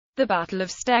The Battle of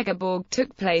Stegeborg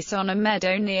took place on a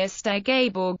meadow near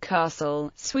Stegeborg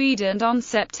Castle, Sweden on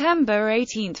September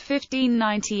 18,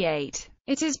 1598.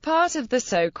 It is part of the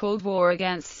so-called War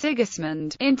against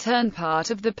Sigismund, in turn part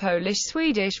of the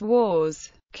Polish-Swedish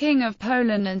Wars. King of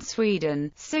Poland and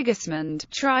Sweden, Sigismund,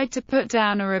 tried to put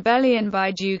down a rebellion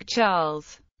by Duke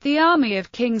Charles. The army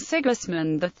of King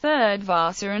Sigismund III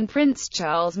Vasa and Prince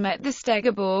Charles met the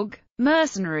Stegeborg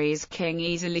mercenaries. King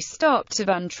easily stopped of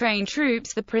untrained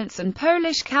troops. The prince and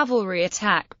Polish cavalry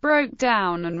attack broke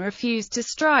down and refused to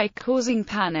strike, causing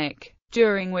panic,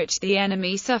 during which the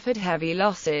enemy suffered heavy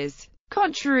losses.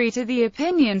 Contrary to the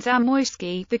opinions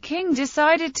Zamoyski, the king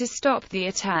decided to stop the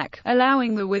attack,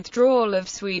 allowing the withdrawal of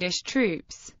Swedish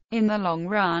troops. In the long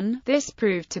run, this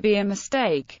proved to be a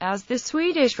mistake, as the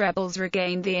Swedish rebels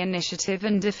regained the initiative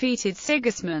and defeated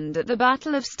Sigismund at the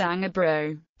Battle of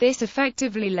Stegeborg. This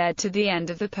effectively led to the end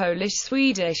of the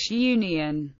Polish-Swedish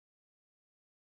Union.